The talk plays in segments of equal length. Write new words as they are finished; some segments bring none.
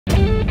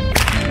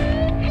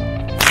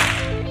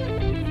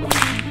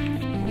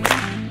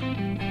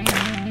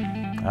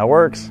That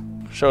works.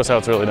 Show us how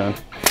it's really done.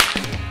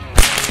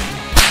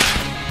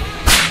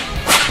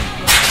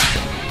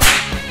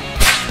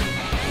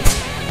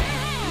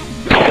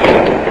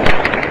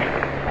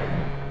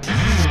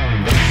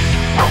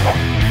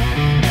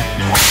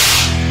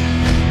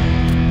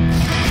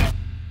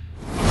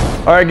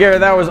 All right, Garrett,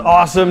 that was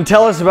awesome.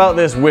 Tell us about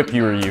this whip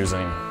you were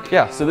using.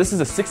 Yeah, so this is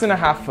a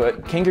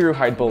 6.5-foot kangaroo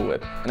hide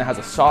bullwhip, and it has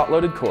a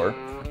shot-loaded core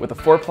with a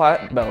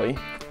 4-plat belly,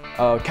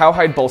 a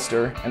cowhide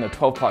bolster, and a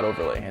 12-plot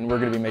overlay, and we're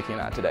gonna be making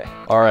that today.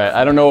 All right,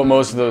 I don't know what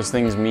most of those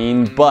things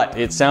mean, but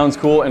it sounds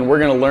cool, and we're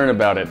gonna learn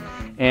about it.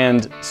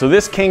 And so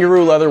this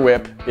kangaroo leather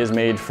whip is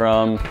made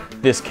from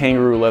this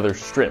kangaroo leather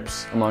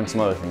strips, among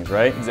some other things,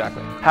 right?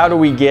 Exactly. How do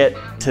we get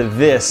to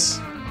this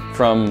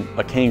from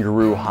a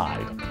kangaroo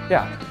hide?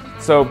 Yeah,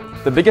 so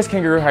the biggest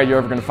kangaroo hide you're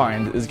ever gonna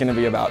find is gonna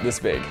be about this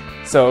big.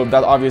 So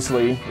that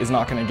obviously is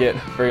not gonna get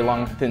very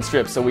long, thin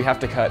strips, so we have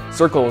to cut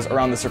circles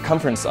around the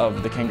circumference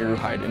of the kangaroo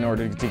hide in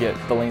order to get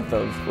the length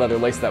of leather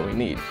lace that we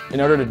need. In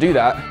order to do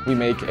that, we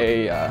make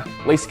a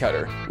lace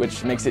cutter,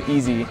 which makes it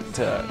easy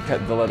to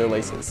cut the leather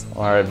laces.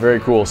 All right, very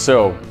cool.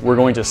 So we're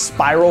going to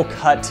spiral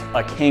cut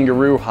a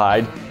kangaroo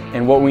hide,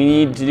 and what we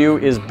need to do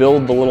is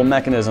build the little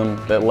mechanism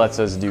that lets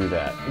us do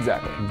that.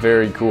 Exactly.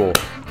 Very cool.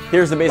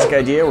 Here's the basic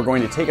idea. We're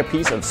going to take a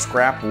piece of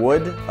scrap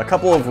wood, a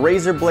couple of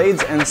razor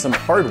blades, and some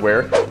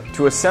hardware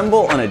to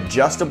assemble an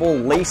adjustable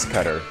lace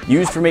cutter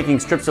used for making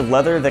strips of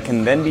leather that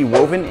can then be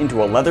woven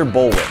into a leather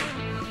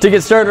bullwhip. To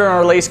get started on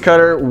our lace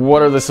cutter,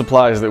 what are the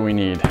supplies that we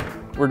need?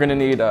 We're gonna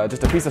need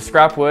just a piece of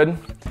scrap wood,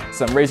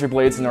 some razor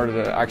blades in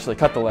order to actually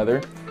cut the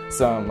leather,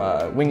 some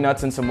wing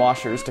nuts and some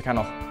washers to kind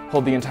of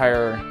hold the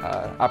entire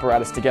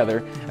apparatus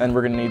together, and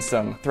we're gonna need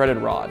some threaded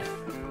rod.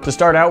 To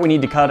start out, we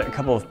need to cut a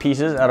couple of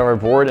pieces out of our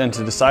board, and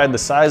to decide the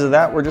size of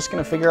that, we're just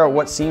gonna figure out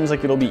what seems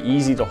like it'll be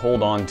easy to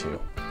hold on to.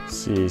 Let's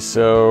see,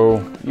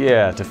 so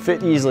yeah, to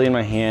fit easily in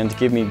my hand, to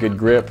give me a good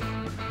grip,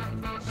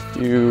 let's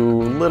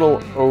do a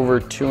little over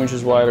 2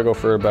 inches wide. I'll go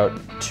for about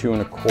 2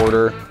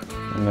 1/4,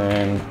 and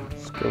then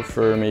let's go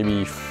for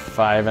maybe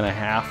 5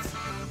 1/2.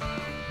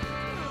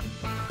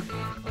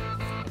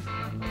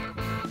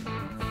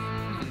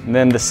 And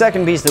then the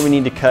second piece that we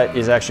need to cut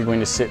is actually going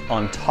to sit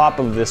on top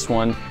of this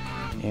one.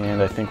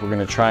 And I think we're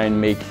gonna try and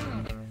make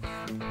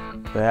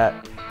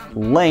that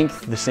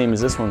length the same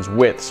as this one's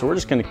width. So we're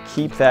just gonna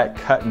keep that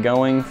cut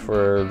going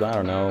for, I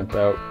don't know,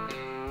 about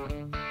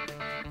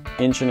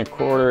 1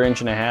 1/4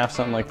 inches, 1.5 inches,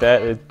 something like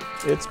that.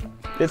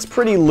 It's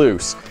pretty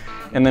loose.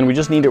 And then we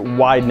just need it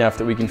wide enough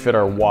that we can fit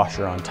our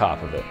washer on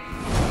top of it.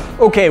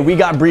 Okay, we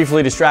got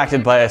briefly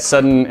distracted by a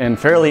sudden and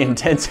fairly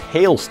intense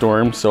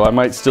hailstorm, so I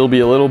might still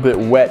be a little bit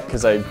wet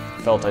because I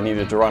felt I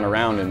needed to run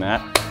around in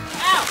that.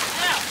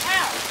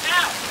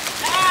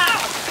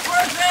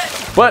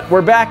 But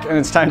we're back and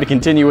it's time to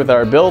continue with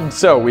our build.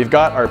 So we've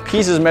got our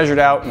pieces measured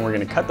out and we're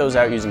gonna cut those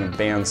out using a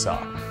bandsaw.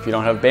 If you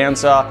don't have a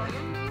bandsaw,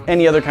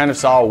 any other kind of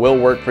saw will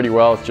work pretty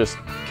well. It's just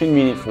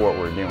convenient for what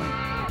we're doing.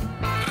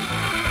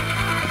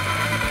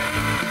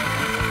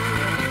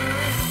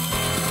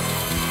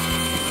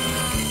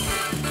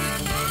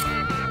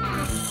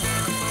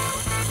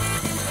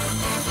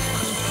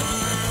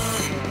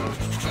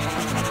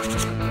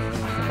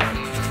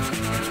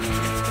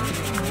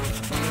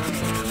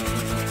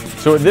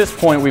 So at this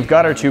point, we've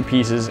got our 2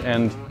 pieces,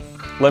 and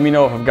let me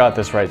know if I've got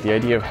this right, the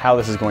idea of how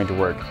this is going to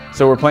work.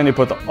 So we're planning to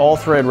put the all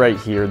thread right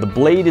here. The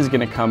blade is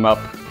gonna come up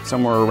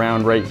somewhere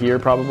around right here,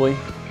 probably.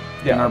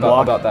 Yeah, in our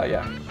block. About that,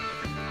 yeah.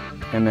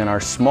 And then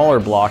our smaller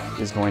block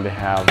is going to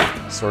have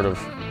sort of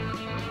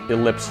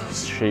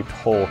ellipse-shaped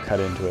hole cut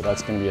into it.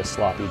 That's gonna be a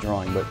sloppy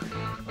drawing, but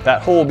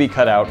that hole will be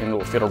cut out and it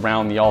will fit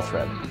around the all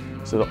thread.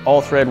 So the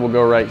all thread will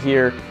go right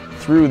here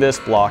through this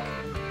block,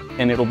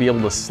 and it'll be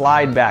able to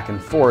slide back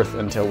and forth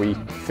until we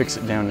fix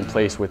it down in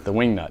place with the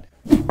wing nut.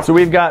 So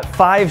we've got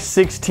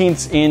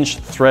 5/16 inch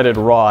threaded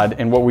rod,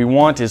 and what we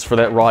want is for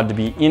that rod to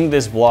be in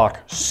this block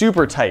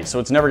super tight, so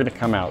it's never gonna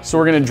come out. So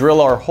we're gonna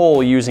drill our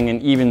hole using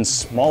an even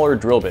smaller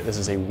drill bit. This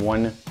is a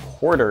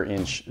 1/4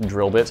 inch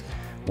drill bit.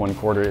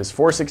 1/4 is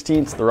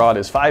 4/16, the rod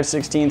is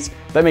 5/16.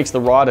 That makes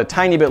the rod a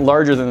tiny bit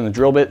larger than the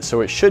drill bit,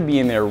 so it should be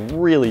in there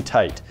really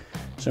tight.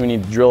 So we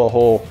need to drill a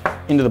hole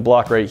into the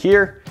block right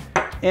here,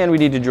 and we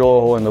need to drill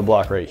a hole in the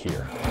block right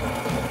here.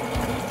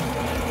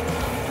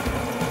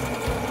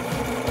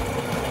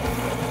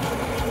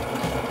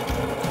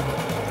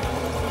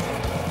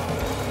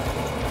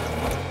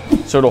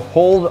 So to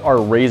hold our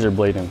razor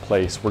blade in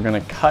place, we're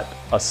gonna cut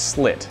a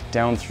slit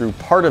down through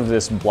part of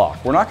this block.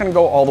 We're not gonna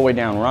go all the way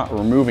down, we're not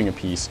removing a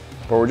piece,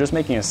 but we're just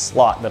making a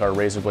slot that our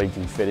razor blade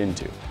can fit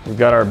into. We've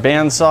got our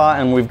bandsaw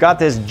and we've got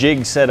this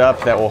jig set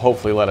up that will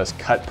hopefully let us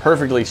cut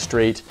perfectly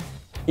straight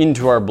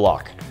into our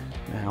block.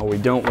 Now we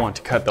don't want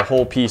to cut the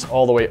whole piece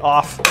all the way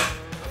off.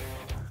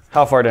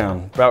 How far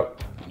down? About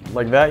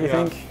like that, you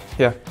think?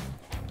 Yeah,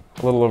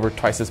 a little over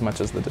twice as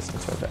much as the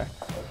distance right there.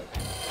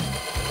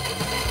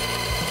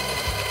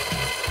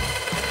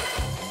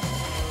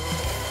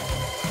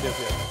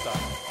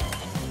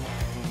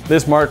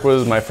 This mark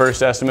was my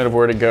first estimate of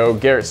where to go.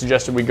 Garrett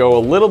suggested we go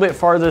a little bit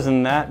farther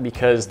than that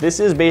because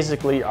this is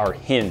basically our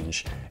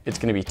hinge. It's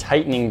going to be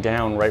tightening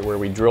down right where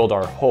we drilled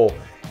our hole,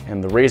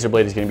 and the razor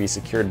blade is going to be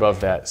secured above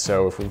that.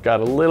 So if we've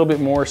got a little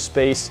bit more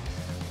space,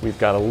 we've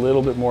got a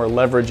little bit more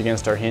leverage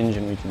against our hinge,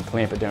 and we can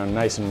clamp it down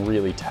nice and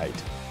really tight.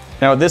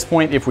 Now at this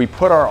point, if we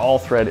put our all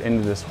thread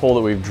into this hole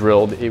that we've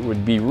drilled, it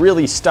would be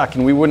really stuck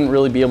and we wouldn't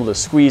really be able to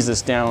squeeze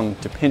this down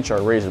to pinch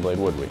our razor blade,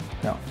 would we?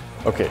 No.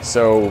 Okay,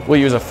 so we'll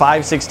use a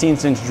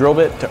 5/16 inch drill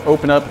bit to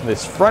open up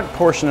this front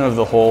portion of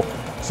the hole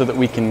so that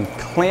we can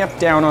clamp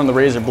down on the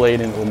razor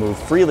blade and it will move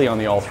freely on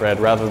the all thread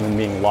rather than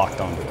being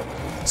locked onto it.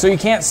 So you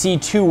can't see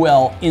too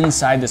well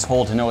inside this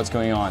hole to know what's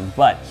going on,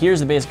 but here's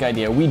the basic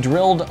idea. We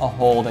drilled a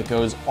hole that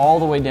goes all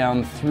the way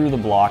down through the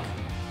block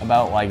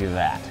about like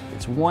that.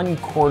 It's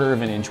 1/4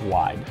 of an inch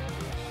wide.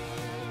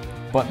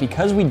 But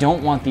because we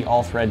don't want the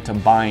all thread to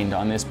bind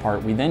on this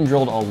part, we then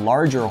drilled a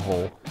larger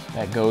hole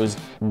that goes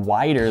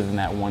wider than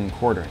that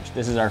 1/4 inch.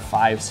 This is our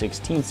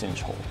 5/16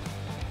 inch hole.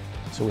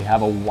 So we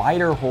have a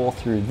wider hole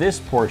through this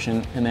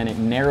portion, and then it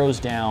narrows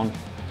down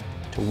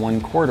to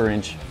 1/4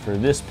 inch for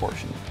this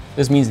portion.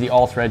 This means the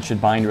all thread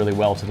should bind really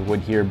well to the wood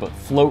here, but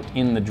float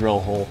in the drill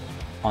hole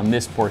on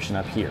this portion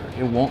up here.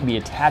 It won't be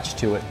attached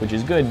to it, which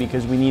is good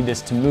because we need this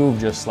to move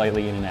just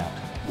slightly in and out.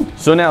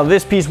 So now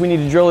this piece, we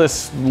need to drill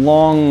this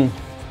long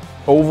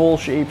oval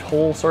shaped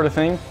hole sort of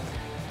thing.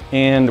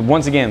 And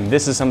once again,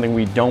 this is something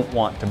we don't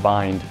want to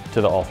bind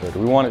to the all thread.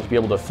 We want it to be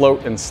able to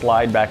float and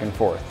slide back and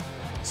forth.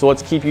 So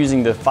let's keep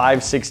using the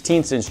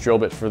 5/16 inch drill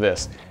bit for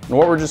this. And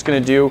what we're just gonna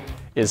do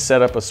is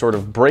set up a sort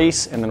of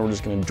brace, and then we're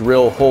just gonna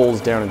drill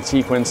holes down in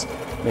sequence,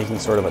 making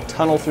sort of a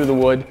tunnel through the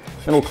wood.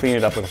 Then we'll clean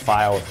it up with a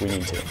file if we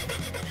need to.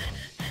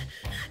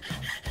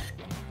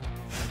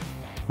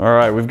 All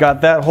right, we've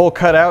got that hole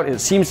cut out. It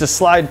seems to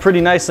slide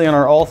pretty nicely on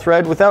our all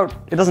thread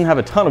it doesn't have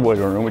a ton of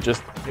wiggle room,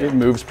 it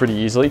moves pretty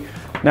easily.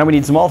 Now we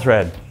need some all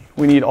thread.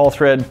 We need all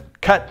thread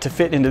cut to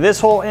fit into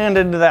this hole and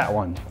into that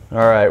one. All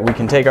right, we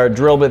can take our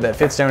drill bit that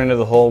fits down into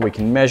the hole, we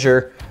can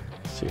measure.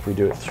 See if we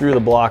do it through the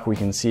block, we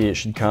can see it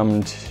should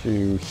come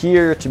to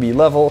here to be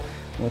level.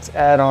 Let's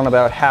add on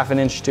about 1/2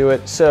 inch to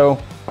it. So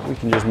we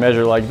can just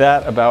measure like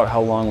that about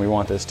how long we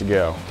want this to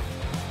go.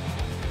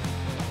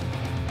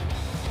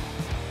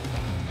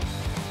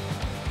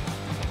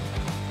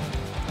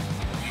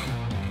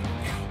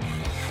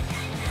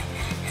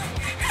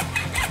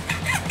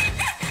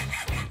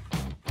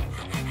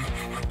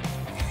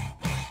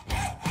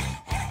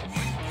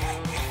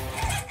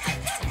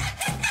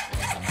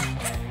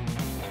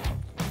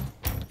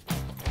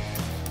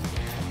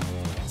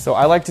 So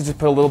I like to just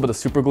put a little bit of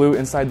super glue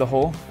inside the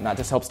hole, and that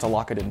just helps to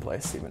lock it in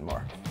place even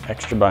more.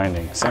 Extra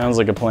binding, sounds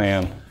like a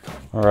plan.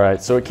 All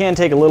right, so it can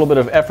take a little bit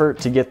of effort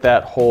to get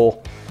that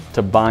hole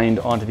to bind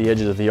onto the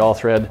edges of the all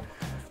thread,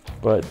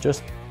 but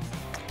just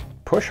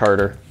push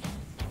harder.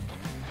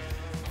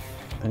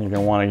 Then you're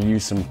gonna wanna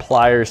use some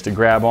pliers to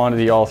grab onto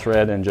the all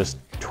thread and just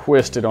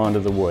twist it onto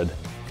the wood.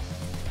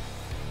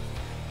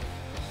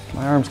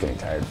 My arm's getting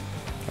tired.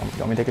 You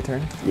want me to take a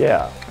turn?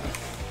 Yeah,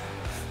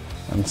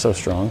 I'm so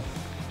strong.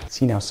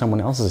 See, now someone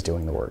else is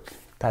doing the work.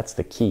 That's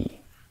the key.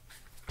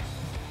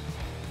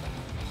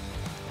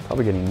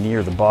 Probably getting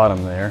near the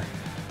bottom there.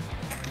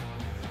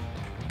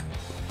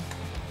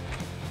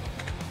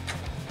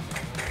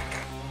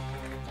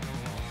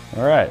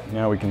 All right,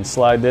 now we can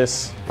slide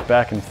this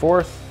back and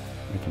forth.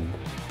 We can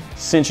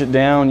cinch it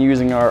down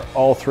using our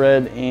all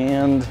thread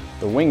and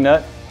the wing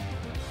nut,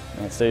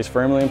 and it stays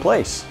firmly in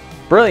place.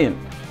 Brilliant.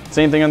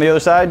 Same thing on the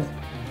other side.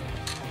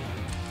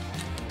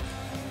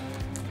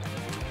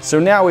 So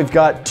now we've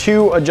got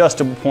 2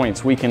 adjustable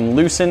points. We can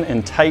loosen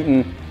and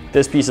tighten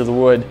this piece of the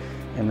wood,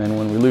 and then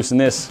when we loosen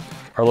this,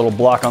 our little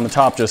block on the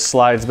top just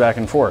slides back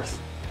and forth.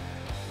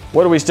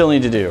 What do we still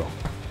need to do?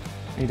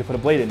 We need to put a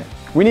blade in it.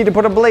 We need to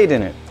put a blade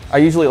in it. I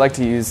usually like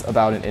to use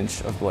about 1 inch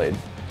of blade,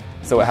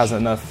 so it has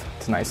enough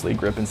to nicely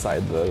grip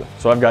inside the...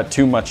 So I've got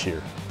too much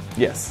here.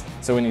 Yes,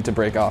 so we need to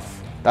break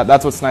off.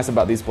 That's what's nice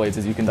about these blades,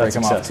 is you can break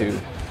them off to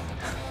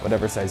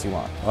whatever size you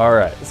want. All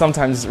right.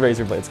 Sometimes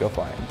razor blades go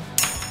flying.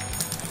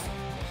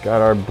 Got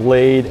our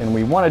blade, and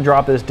we want to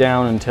drop this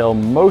down until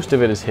most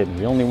of it is hidden.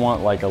 We only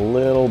want like a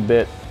little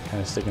bit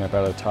kind of sticking up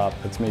out of the top.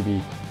 That's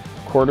maybe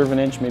 1/4 of an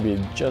inch, maybe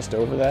just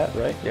over that,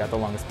 right? Yeah, the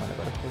longest point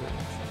about 1/4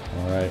 inch.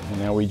 All right, and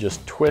now we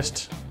just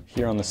twist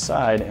here on the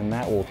side, and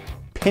that will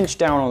pinch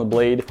down on the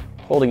blade,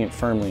 holding it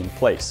firmly in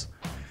place.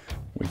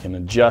 We can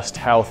adjust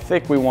how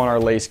thick we want our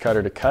lace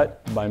cutter to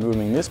cut by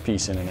moving this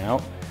piece in and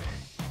out.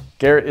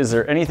 Garrett, is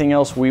there anything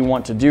else we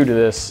want to do to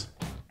this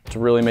to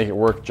really make it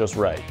work just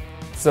right?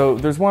 So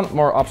there's one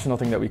more optional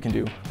thing that we can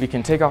do. We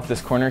can take off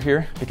this corner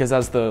here, because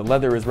as the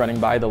leather is running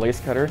by the lace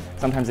cutter,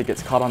 sometimes it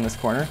gets caught on this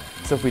corner.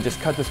 So if we just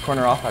cut this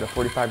corner off at a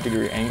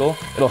 45-degree angle,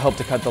 it'll help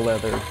to cut the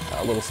leather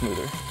a little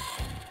smoother.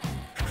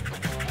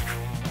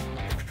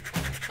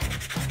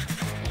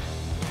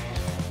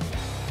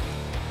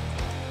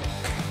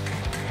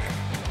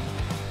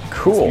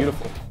 Cool. It's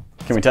beautiful.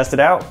 Can we test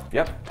it out?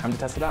 Yep, time to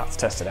test it out. Let's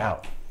test it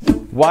out.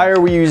 Why are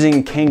we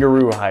using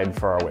kangaroo hide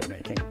for our whip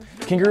making?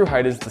 kangaroo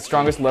hide is the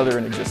strongest leather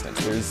in existence.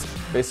 There's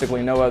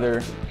basically no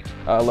other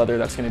leather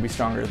that's going to be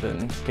stronger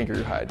than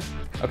kangaroo hide.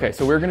 Okay,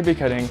 so we're going to be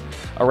cutting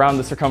around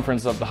the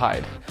circumference of the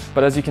hide.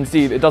 But as you can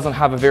see, it doesn't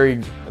have a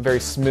very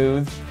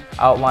smooth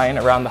outline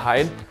around the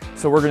hide.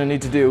 So what we're going to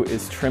need to do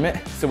is trim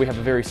it so we have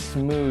a very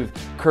smooth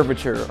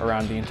curvature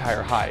around the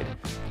entire hide,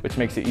 which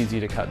makes it easy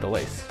to cut the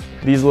lace.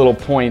 These little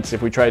points,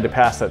 if we tried to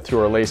pass that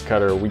through our lace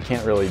cutter, we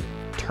can't really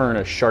turn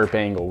a sharp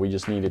angle. We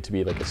just need it to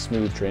be like a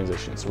smooth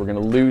transition. So we're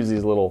going to lose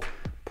these little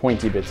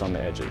pointy bits on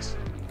the edges.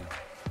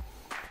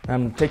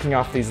 I'm taking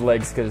off these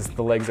legs because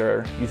the legs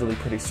are usually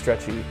pretty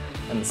stretchy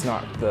and it's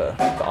not the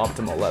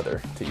optimal leather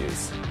to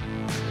use.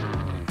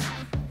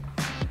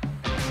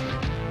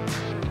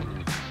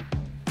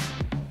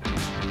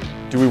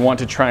 Do we want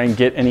to try and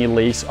get any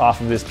lace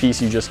off of this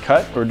piece you just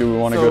cut, or do we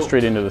want to go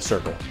straight into the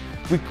circle?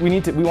 We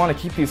want to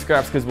keep these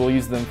scraps because we'll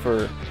use them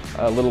for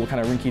little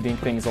kind of rinky-dink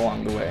things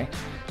along the way.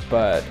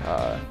 But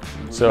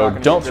so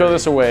don't throw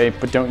this away,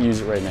 but don't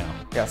use it right now.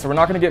 Yeah, so we're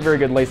not going to get very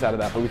good lace out of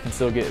that, but we can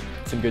still get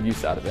some good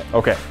use out of it.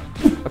 Okay.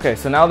 Okay,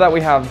 so now that we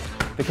have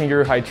the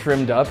kangaroo hide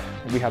trimmed up,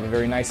 we have a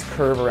very nice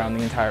curve around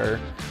the entire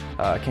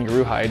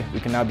kangaroo hide, we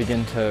can now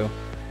begin to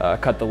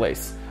cut the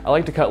lace. I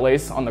like to cut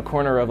lace on the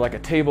corner of like a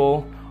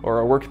table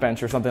or a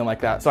workbench or something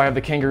like that. So I have the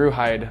kangaroo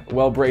hide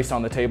well braced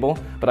on the table,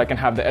 but I can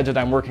have the edge that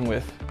I'm working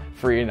with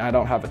free and I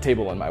don't have a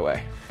table in my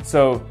way.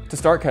 So to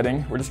start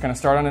cutting, we're just going to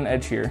start on an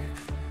edge here,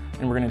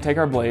 and we're going to take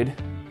our blade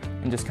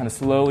and just kind of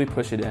slowly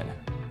push it in.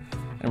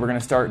 And we're going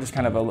to start just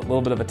kind of a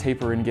little bit of a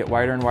taper and get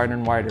wider and wider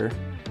and wider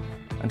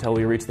until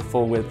we reach the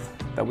full width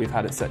that we've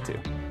had it set to.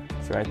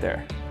 So right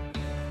there.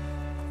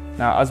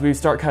 Now as we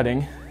start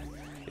cutting,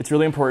 it's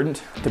really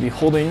important to be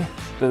holding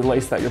the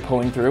lace that you're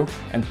pulling through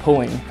and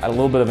pulling at a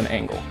little bit of an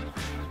angle.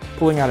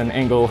 Pulling at an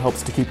angle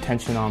helps to keep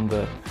tension on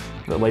the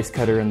lace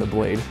cutter and the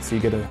blade so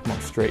you get a more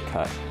straight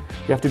cut.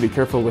 You have to be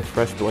careful with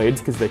fresh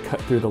blades because they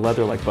cut through the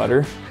leather like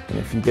butter, and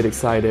if you get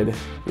excited,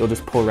 you'll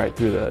just pull right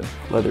through the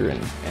leather and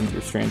end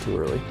your strand too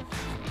early.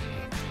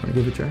 Want to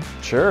give it a try?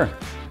 Sure.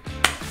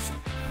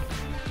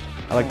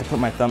 I like to put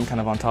my thumb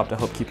kind of on top to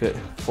help keep it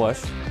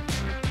flush.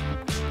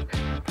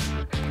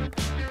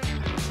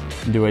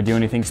 Do I do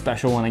anything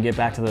special when I get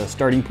back to the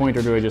starting point,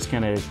 or do I just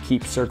kind of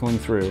keep circling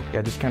through?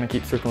 Yeah, just kind of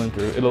keep circling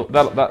through.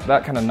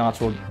 That kind of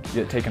notch will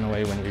get taken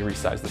away when we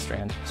resize the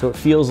strand. So it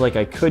feels like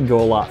I could go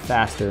a lot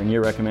faster, and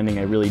you're recommending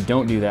I really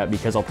don't do that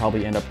because I'll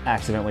probably end up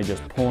accidentally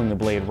just pulling the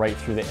blade right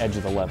through the edge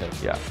of the leather.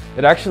 Yeah,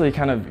 it actually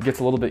kind of gets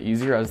a little bit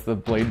easier as the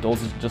blade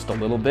dulls just a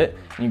little bit,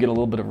 and you get a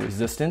little bit of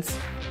resistance.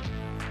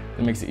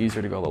 It makes it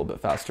easier to go a little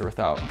bit faster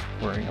without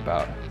worrying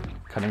about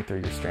cutting through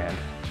your strand.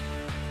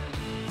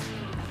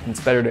 It's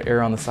better to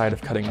err on the side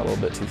of cutting a little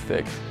bit too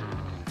thick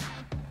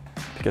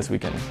because we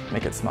can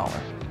make it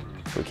smaller.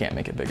 We can't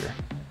make it bigger.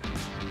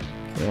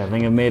 Yeah, I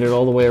think I've made it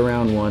all the way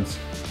around once.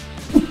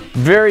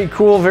 Very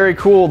cool, very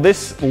cool.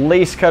 This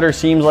lace cutter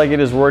seems like it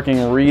is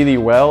working really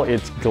well.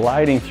 It's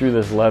gliding through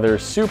this leather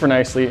super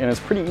nicely, and it's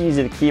pretty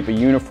easy to keep a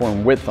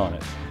uniform width on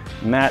it.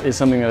 And that is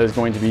something that is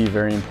going to be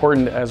very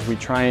important as we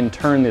try and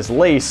turn this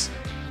lace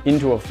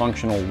into a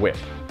functional whip.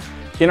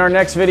 In our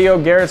next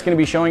video, Garrett's going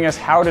to be showing us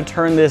how to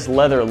turn this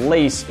leather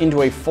lace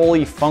into a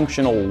fully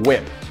functional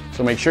whip.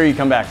 So make sure you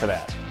come back for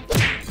that.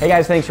 Hey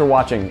guys, thanks for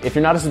watching. If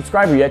you're not a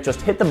subscriber yet, just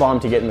hit the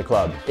bomb to get in the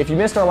club. If you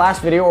missed our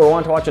last video or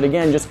want to watch it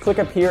again, just click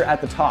up here at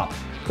the top.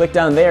 Click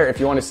down there if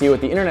you want to see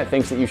what the internet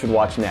thinks that you should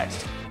watch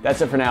next. That's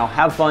it for now.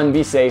 Have fun,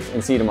 be safe,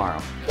 and see you tomorrow.